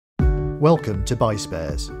Welcome to Buy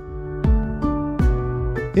Spares.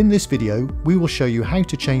 In this video, we will show you how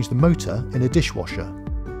to change the motor in a dishwasher.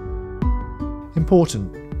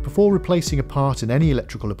 Important: before replacing a part in any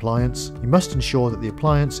electrical appliance, you must ensure that the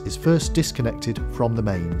appliance is first disconnected from the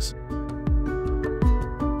mains.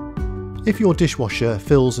 If your dishwasher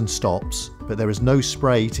fills and stops, but there is no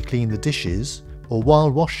spray to clean the dishes, or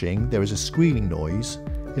while washing there is a squealing noise,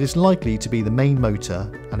 it is likely to be the main motor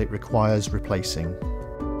and it requires replacing.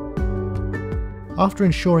 After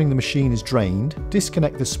ensuring the machine is drained,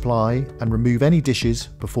 disconnect the supply and remove any dishes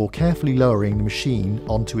before carefully lowering the machine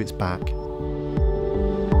onto its back.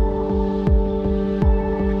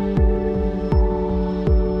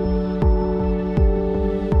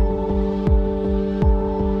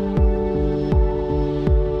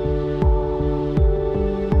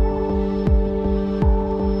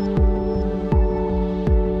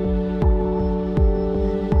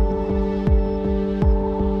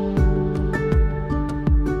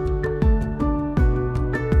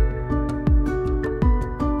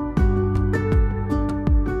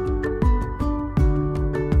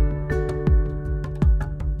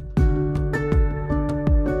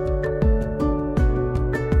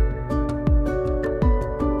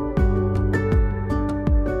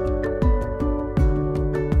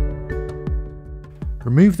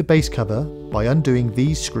 Remove the base cover by undoing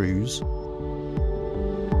these screws .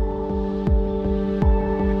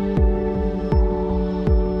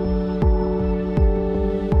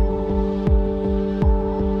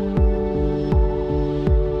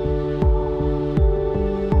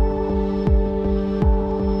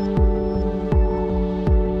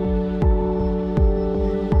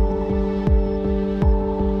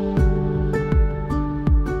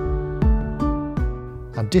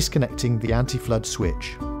 And disconnecting the anti-flood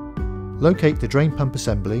switch. Locate the drain pump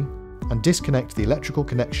assembly and disconnect the electrical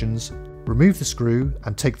connections, remove the screw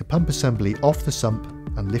and take the pump assembly off the sump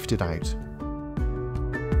and lift it out.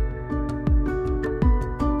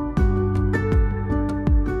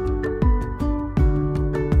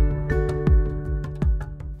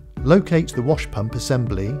 Locate the wash pump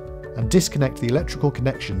assembly and disconnect the electrical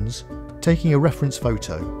connections, taking a reference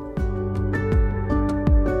photo.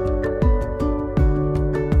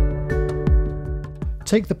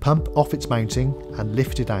 Take the pump off its mounting and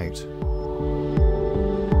lift it out.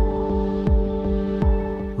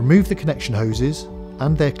 Remove the connection hoses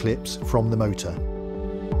and their clips from the motor.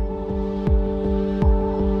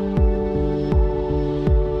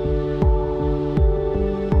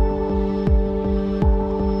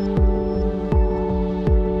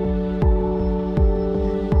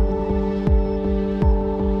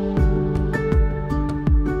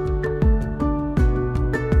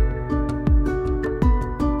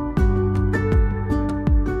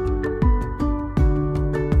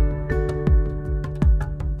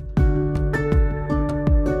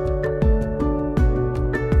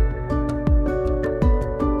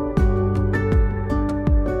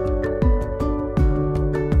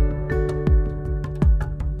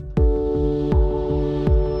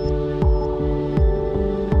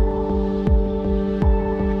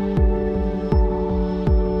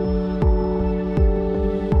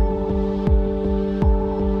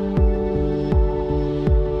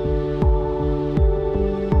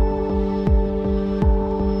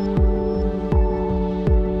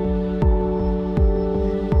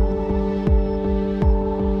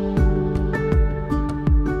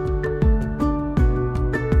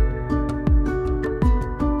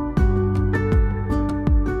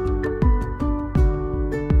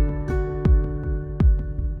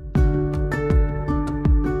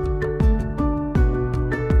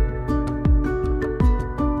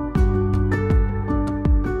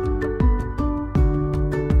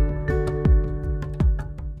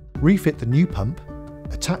 Refit the new pump,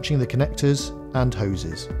 attaching the connectors and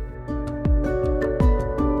hoses.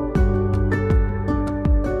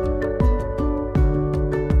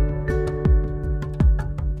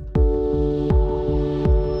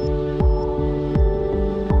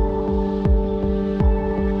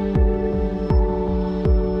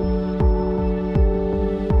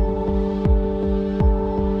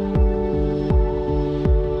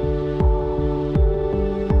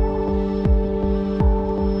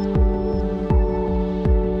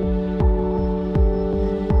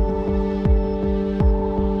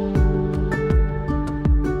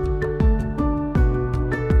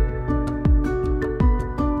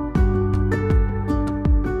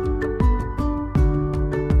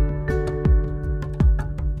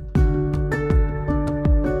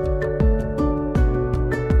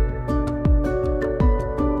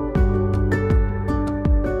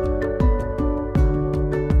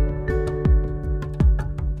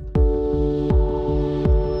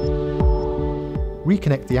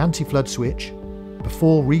 reconnect the anti-flood switch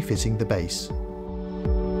before refitting the base.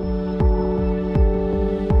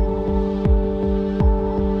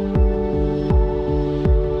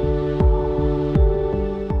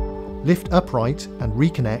 Lift upright and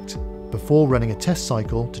reconnect before running a test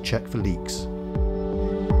cycle to check for leaks.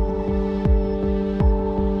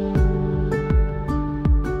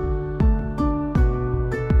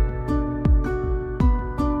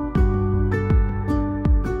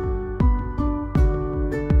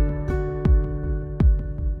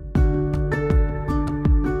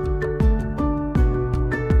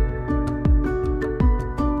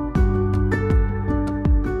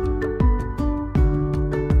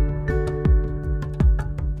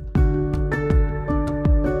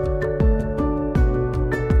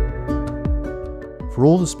 For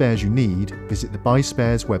all the spares you need, visit the Buy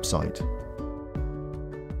Spares website.